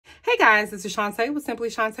Hey guys, this is Shaunte with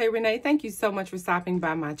SimplyShaunteRenee. Thank you so much for stopping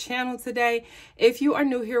by my channel today. If you are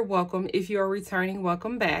new here, welcome. If you are returning,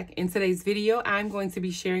 welcome back. In today's video, I'm going to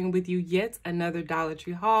be sharing with you yet another Dollar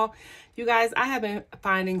Tree haul. You guys, I have been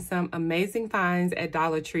finding some amazing finds at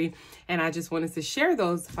Dollar Tree, and I just wanted to share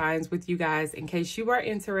those finds with you guys in case you are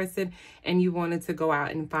interested and you wanted to go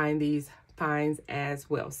out and find these finds as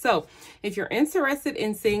well. So if you're interested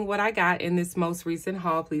in seeing what I got in this most recent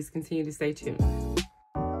haul, please continue to stay tuned.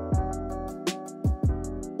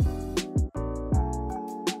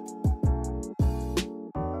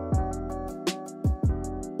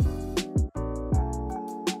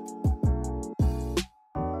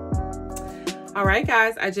 All right,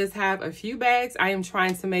 guys, I just have a few bags. I am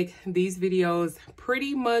trying to make these videos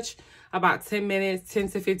pretty much about 10 minutes, 10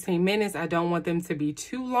 to 15 minutes. I don't want them to be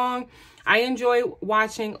too long. I enjoy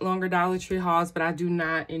watching longer Dollar Tree hauls, but I do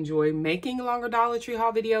not enjoy making longer Dollar Tree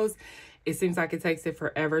haul videos. It seems like it takes it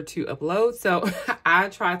forever to upload. So I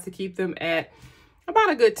try to keep them at about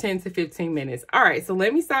a good 10 to 15 minutes. All right, so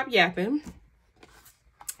let me stop yapping.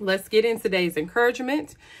 Let's get in today's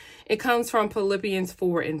encouragement. It comes from Philippians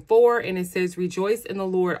 4:4, and it says, "Rejoice in the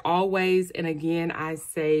Lord always, and again I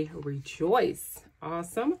say rejoice."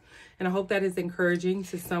 Awesome. And I hope that is encouraging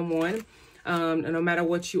to someone, no matter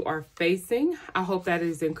what you are facing. I hope that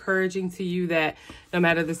is encouraging to you that no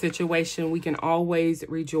matter the situation, we can always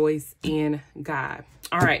rejoice in God.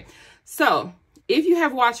 All right. So if you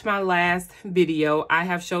have watched my last video, I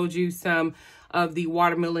have showed you some of the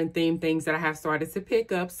watermelon themed things that I have started to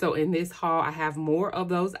pick up. So in this haul, I have more of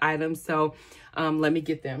those items. So let me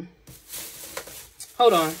get them.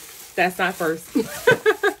 Hold on. That's not first.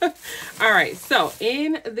 All right. So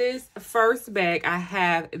in this first bag, I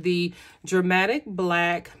have the Dramatic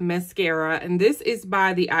Black Mascara. And this is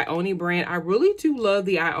by the Ioni brand. I really do love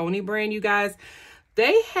the Ioni brand, you guys.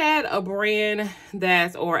 They had a brand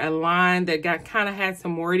or a line that kind of had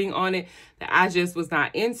some wording on it that I just was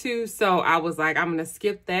not into. So I was like, I'm going to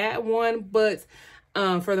skip that one. But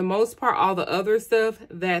for the most part, all the other stuff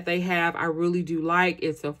that they have, I really do like.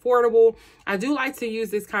 It's affordable. I do like to use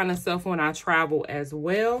this kind of stuff when I travel as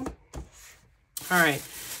well. All right.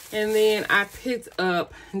 And then I picked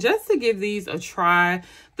up, just to give these a try,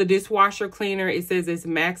 the dishwasher cleaner. It says it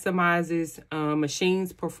maximizes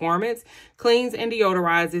machine's performance, cleans and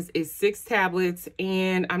deodorizes. It's 6 tablets,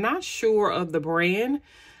 and I'm not sure of the brand,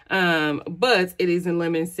 but it is in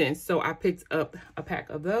lemon scent. So I picked up a pack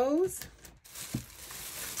of those.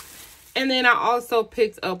 And then I also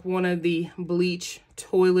picked up one of the bleach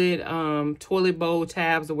toilet bowl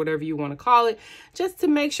tabs, or whatever you want to call it, just to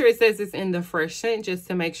make sure. It says it's in the fresh scent, just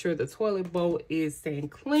to make sure the toilet bowl is staying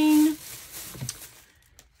clean.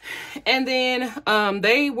 And then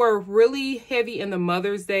they were really heavy in the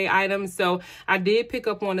Mother's Day items, so I did pick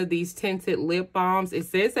up one of these tinted lip balms. It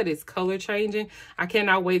says that it's color changing. I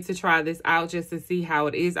cannot wait to try this out just to see how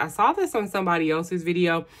it is. I saw this on somebody else's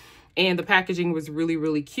video, and the packaging was really,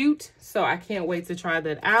 really cute. So I can't wait to try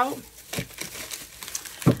that out.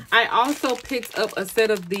 I also picked up a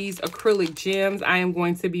set of these acrylic gems. I am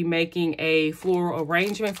going to be making a floral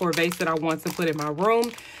arrangement for a vase that I want to put in my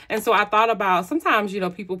room. And so I thought about, sometimes, you know,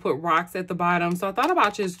 people put rocks at the bottom. So I thought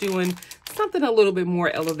about just doing something a little bit more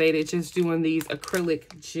elevated, just doing these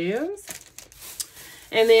acrylic gems.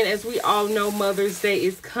 And then, as we all know, Mother's Day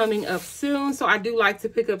is coming up soon. So I do like to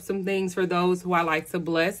pick up some things for those who I like to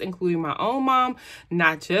bless, including my own mom,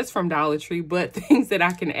 not just from Dollar Tree, but things that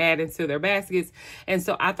I can add into their baskets. And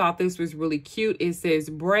so I thought this was really cute. It says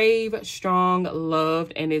brave, strong,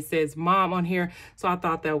 loved, and it says mom on here. So I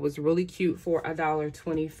thought that was really cute for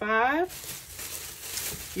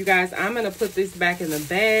 $1.25. You guys, I'm going to put this back in the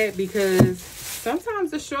bag because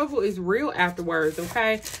sometimes the struggle is real afterwards,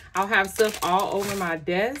 okay? I'll have stuff all over my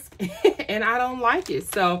desk and I don't like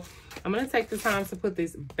it. So I'm going to take the time to put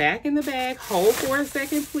this back in the bag. Hold for a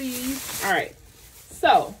second, please. All right.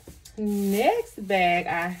 So next bag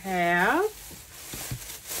I have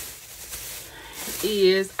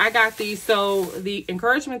is, I got these. So the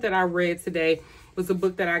encouragement that I read today was a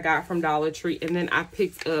book that I got from Dollar Tree. And then I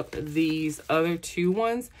picked up these other 2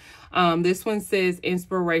 ones. This one says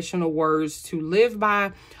Inspirational Words to Live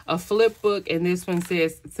By, a flip book. And this one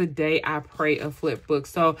says Today I Pray, a flip book.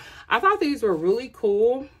 So I thought these were really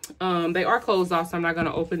cool. They are closed off, so I'm not going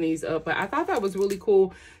to open these up. But I thought that was really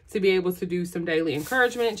cool to be able to do some daily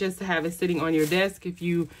encouragement, just to have it sitting on your desk if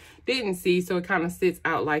you didn't see. So it kind of sits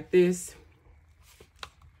out like this.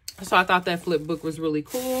 So I thought that flip book was really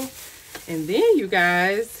cool. And then, you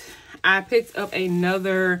guys, I picked up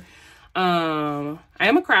another I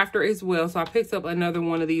am a crafter as well, so I picked up another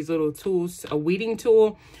one of these little tools, a weeding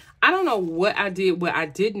tool. I don't know what I did, but I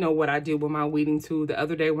did know what I did with my weeding tool the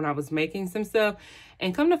other day when I was making some stuff.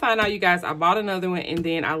 And come to find out, you guys, I bought another one, and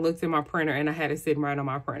then I looked at my printer and I had it sitting right on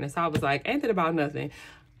my printer. So I was like, ain't that about nothing?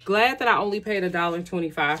 Glad that I only paid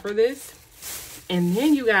 $1.25 for this. And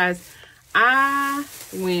then, you guys, I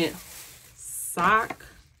went sock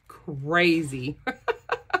crazy.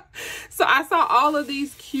 So I saw all of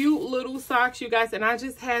these cute little socks, you guys, and I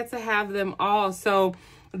just had to have them all. So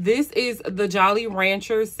this is the Jolly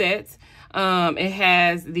Rancher set. It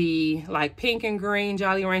has the like pink and green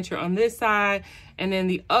Jolly Rancher on this side, and then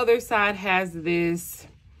the other side has this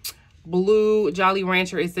blue Jolly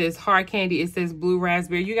Rancher. It says hard candy, it says blue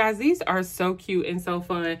raspberry. You guys, these are so cute and so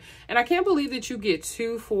fun, and I can't believe that you get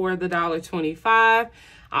two for the $1.25.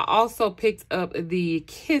 I also picked up the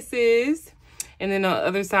Kisses, and then the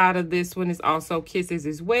other side of this one is also Kisses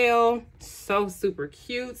as well. So super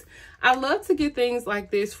cute. I love to get things like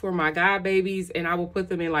this for my god babies, and I will put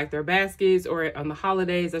them in like their baskets, or on the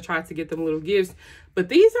holidays I try to get them little gifts, but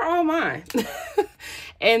these are all mine.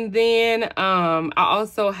 And then I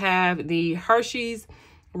also have the Hershey's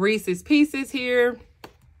Reese's Pieces here,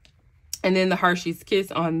 and then the Hershey's Kiss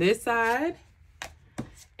on this side.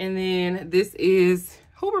 And then this is,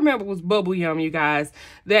 who remember was Bubble Yum, you guys?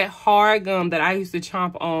 That hard gum that I used to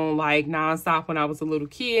chomp on like nonstop when I was a little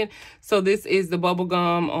kid. So this is the bubble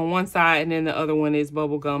gum on one side, and then the other one is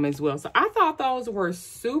bubble gum as well. So I thought those were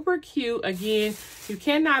super cute. Again, you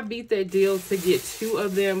cannot beat that deal to get two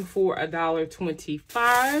of them for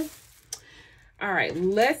 $1.25. All right,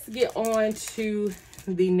 let's get on to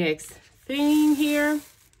the next thing here.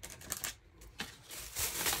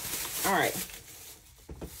 All right.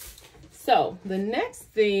 So the next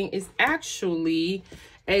thing is actually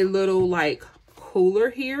a little like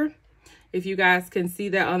cooler here, if you guys can see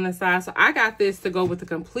that on the side. So I got this to go with the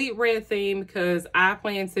complete red theme because I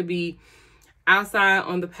plan to be outside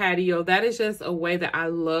on the patio. That is just a way that I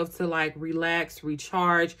love to like relax,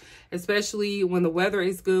 recharge, especially when the weather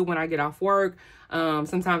is good. When I get off work,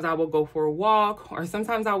 sometimes I will go for a walk, or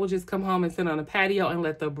sometimes I will just come home and sit on the patio and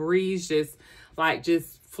let the breeze just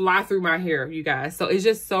fly through my hair, you guys. So it's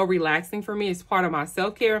just so relaxing for me. It's part of my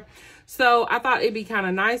self-care. So I thought it'd be kind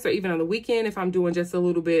of nice, or even on the weekend, if I'm doing just a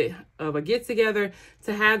little bit of a get together,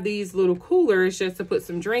 to have these little coolers just to put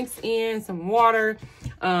some drinks in, some water,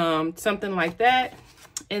 something like that.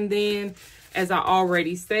 And then, as I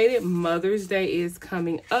already stated, Mother's Day is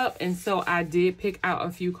coming up. And so I did pick out a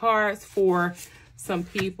few cards for some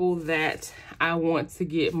people that I want to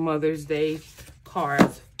get Mother's Day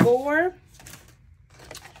cards for.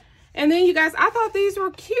 And then, you guys, I thought these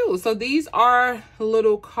were cute. So these are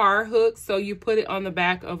little car hooks. So you put it on the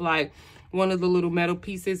back of like one of the little metal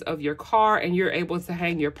pieces of your car, and you're able to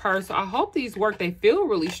hang your purse. So I hope these work. They feel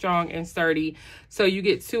really strong and sturdy. So you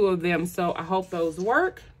get two of them. So I hope those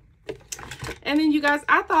work. And then, you guys,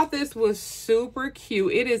 I thought this was super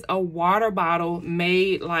cute. It is a water bottle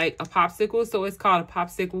made like a popsicle. So it's called a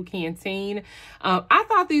popsicle canteen. I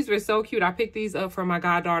thought these were so cute. I picked these up for my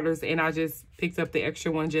goddaughters, and I just picked up the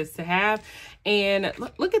extra one just to have. And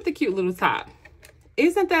look at the cute little top.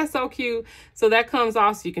 Isn't that so cute? So that comes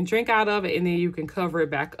off so you can drink out of it, and then you can cover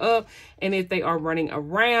it back up. And if they are running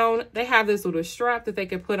around, they have this little strap that they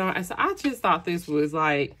can put on. And so I just thought this was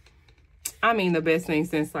like, I mean, the best thing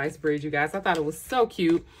since sliced bread, you guys. I thought it was so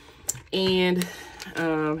cute. And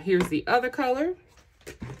here's the other color.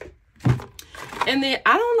 And then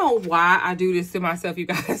I don't know why I do this to myself, you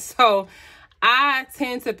guys. So I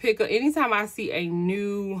tend to pick up, anytime I see a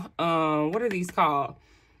new, what are these called?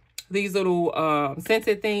 These little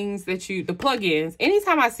scented things that the plug-ins.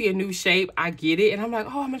 Anytime I see a new shape, I get it. And I'm like,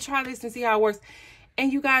 oh, I'm going to try this and see how it works.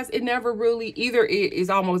 And you guys, it never really, either it is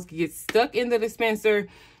almost gets stuck in the dispenser,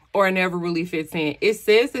 or it never really fits in. It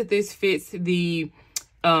says that this fits the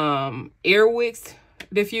Airwicks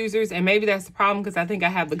diffusers, and maybe that's the problem because I think I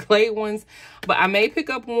have the Glade ones. But I may pick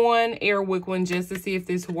up one Airwick one just to see if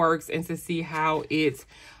this works and to see how it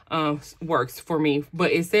works for me.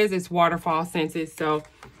 But it says it's waterfall scented, so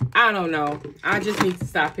I don't know. I just need to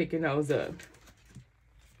stop picking those up.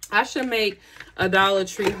 I should make a Dollar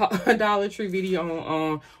Tree video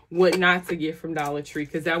on what not to get from Dollar Tree,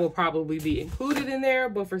 because that will probably be included in there.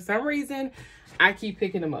 But for some reason, I keep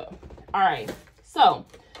picking them up. All right. So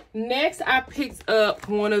next, I picked up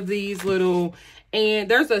one of these little,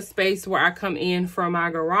 and there's a space where I come in from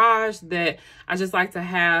my garage that I just like to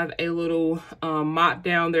have a little mop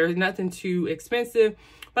down. There's nothing too expensive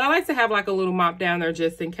But I like to have like a little mop down there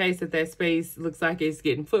just in case that space looks like it's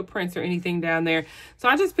getting footprints or anything down there. So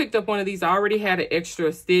I just picked up one of these. I already had an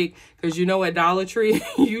extra stick because you know at Dollar Tree,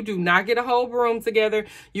 you do not get a whole broom together.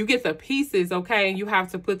 You get the pieces, okay? And you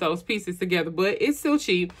have to put those pieces together, but it's still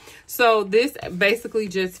cheap. So this basically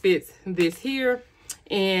just fits this here.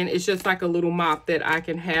 And it's just like a little mop that I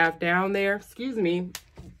can have down there, excuse me,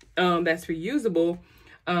 that's reusable.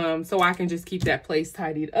 So I can just keep that place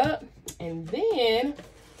tidied up. And then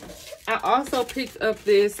I also picked up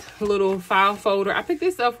this little file folder. I picked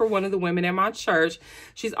this up for one of the women at my church.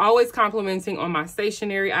 She's always complimenting on my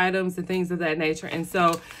stationery items and things of that nature. And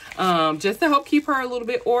so just to help keep her a little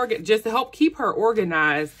bit organized,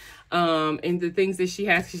 and the things that she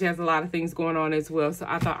has a lot of things going on as well. So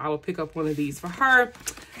I thought I would pick up one of these for her.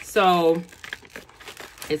 So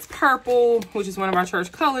it's purple, which is one of our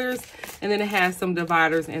church colors. And then it has some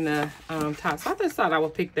dividers in the top. So I just thought I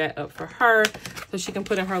would pick that up for her so she can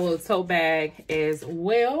put in her little tote bag as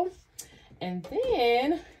well. And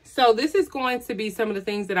then, so this is going to be some of the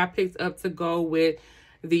things that I picked up to go with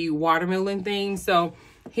the watermelon theme. So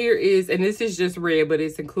here is, and this is just red, but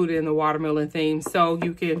it's included in the watermelon theme. So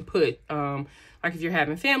you can put, like if you're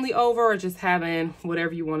having family over or just having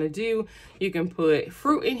whatever you want to do, you can put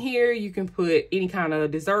fruit in here. You can put any kind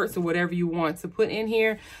of desserts or whatever you want to put in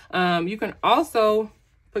here. You can also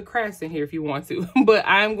put crafts in here if you want to, but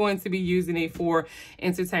I'm going to be using it for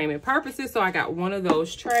entertainment purposes. So I got one of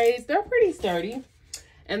those trays. They're pretty sturdy.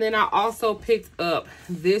 And then I also picked up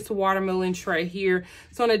this watermelon tray here.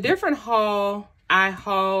 So in a different haul, I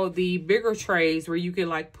haul the bigger trays where you can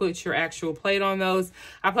like put your actual plate on those.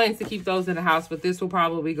 I plan to keep those in the house, but this will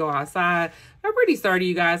probably go outside. They're pretty sturdy,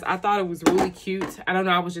 you guys. I thought it was really cute. I don't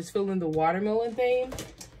know, I was just feeling the watermelon thing.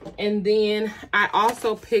 And then I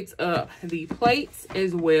also picked up the plates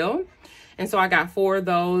as well. And so I got 4 of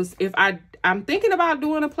those. If I'm thinking about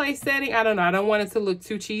doing a plate setting. I don't know. I don't want it to look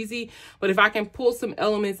too cheesy, but if I can pull some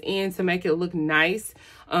elements in to make it look nice,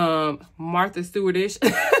 Martha Stewartish,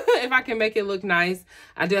 if I can make it look nice,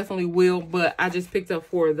 I definitely will. But I just picked up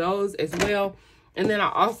 4 of those as well. And then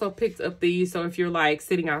I also picked up these. So if you're like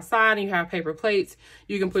sitting outside and you have paper plates,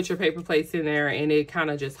 you can put your paper plates in there and it kind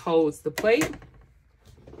of just holds the plate.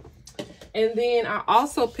 And then I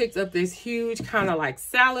also picked up this huge kind of like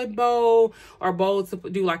salad bowl or bowl to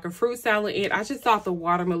do like a fruit salad in. I just thought the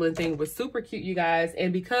watermelon thing was super cute, you guys.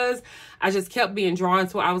 And because I just kept being drawn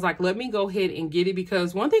to it, I was like, let me go ahead and get it.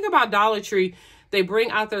 Because one thing about Dollar Tree, they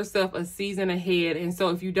bring out their stuff a season ahead. And so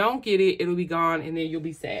if you don't get it, it'll be gone and then you'll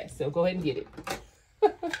be sad. So go ahead and get it.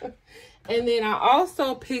 And then I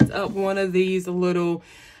also picked up one of these little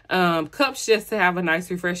cups just to have a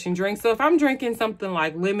nice refreshing drink. So if I'm drinking something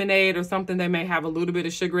like lemonade or something that may have a little bit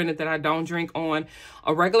of sugar in it that I don't drink on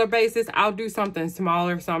a regular basis, I'll do something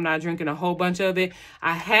smaller so I'm not drinking a whole bunch of it.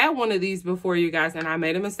 I had one of these before, you guys, and I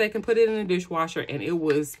made a mistake and put it in the dishwasher, and it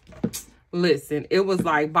was, listen, it was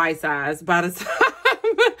like bite-sized by the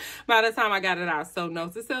time I got it out. So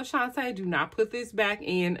note to self, Shaunte, do not put this back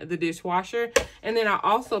in the dishwasher. And then I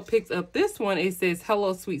also picked up this one. It says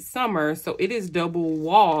Hello Sweet Summer. So it is double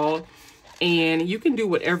wall and you can do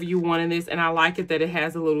whatever you want in this. And I like it that it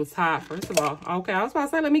has a little top. First of all, okay, I was about to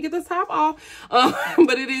say, let me get the top off.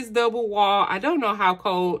 But it is double wall. I don't know how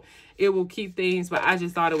cold it will keep things, but I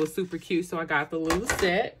just thought it was super cute. So I got the little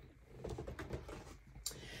set.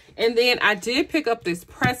 And then I did pick up this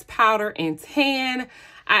pressed powder in tan.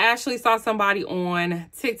 I actually saw somebody on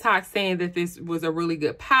TikTok saying that this was a really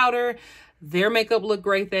good powder. Their makeup looked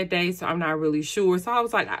great that day, so I'm not really sure. So I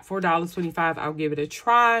was like, at $4.25, I'll give it a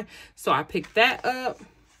try. So I picked that up.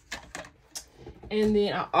 And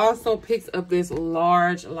then I also picked up this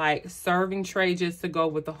large, like, serving tray just to go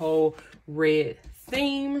with the whole red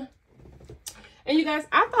theme. And you guys,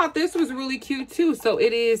 I thought this was really cute too. So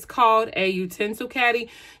it is called a utensil caddy.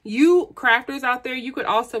 You crafters out there, you could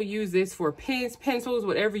also use this for pens, pencils,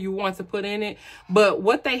 whatever you want to put in it. But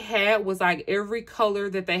what they had was like every color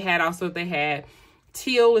that they had. Also, if they had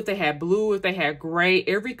teal, if they had blue, if they had gray,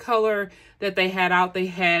 every color that they had out, they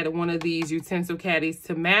had one of these utensil caddies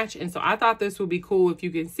to match. And so I thought this would be cool if you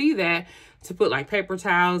can see that, to put like paper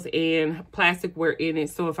towels and plasticware in it.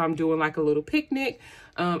 So if I'm doing like a little picnic,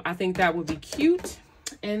 I think that would be cute.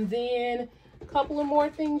 And then a couple of more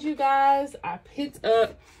things, you guys. I picked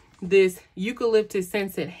up this eucalyptus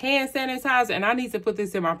scented hand sanitizer, and I need to put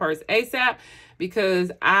this in my purse ASAP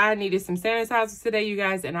because I needed some sanitizers today, you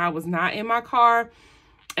guys, and I was not in my car.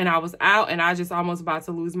 And I was out and I just almost about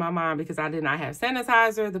to lose my mind because I did not have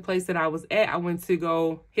sanitizer. The place that I was at, I went to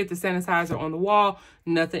go hit the sanitizer on the wall,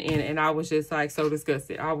 nothing in it. And I was just like so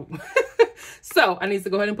disgusted. So I need to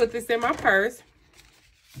go ahead and put this in my purse.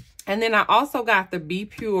 And then I also got the Be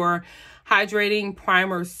Pure Hydrating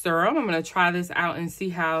Primer Serum. I'm going to try this out and see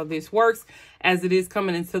how this works, as it is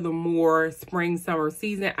coming into the more spring, summer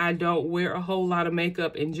season. I don't wear a whole lot of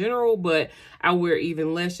makeup in general, but I wear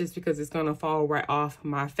even less just because it's going to fall right off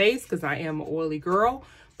my face because I am an oily girl.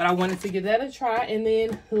 But I wanted to give that a try. And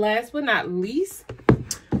then last but not least,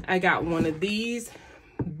 I got one of these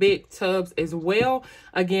big tubs as well.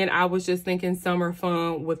 Again, I was just thinking summer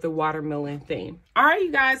fun with the watermelon theme. All right,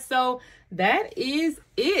 you guys, so that is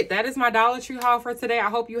it. That is my Dollar Tree haul for today. I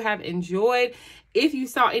hope you have enjoyed. If you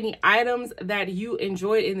saw any items that you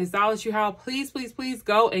enjoyed in this Dollar Tree haul, please, please, please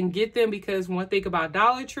go and get them, because one thing about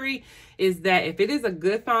Dollar Tree is that if it is a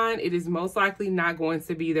good find, it is most likely not going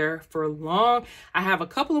to be there for long. I have a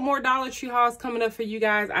couple of more Dollar Tree hauls coming up for you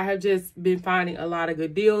guys. I have just been finding a lot of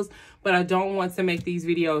good deals, but I don't want to make these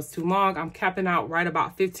videos too long. I'm capping out right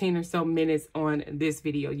about 15 or so minutes on this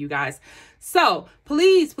video, you guys. So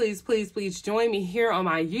please, please, please, please join me here on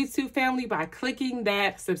my YouTube family by clicking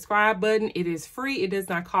that subscribe button. It is free. It does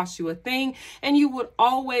not cost you a thing. And you would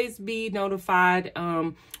always be notified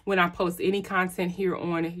when I post any content here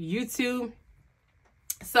on YouTube.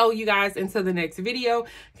 So you guys, until the next video,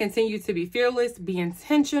 continue to be fearless, be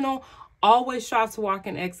intentional, always strive to walk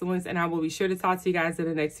in excellence, and I will be sure to talk to you guys in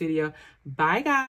the next video. Bye, guys.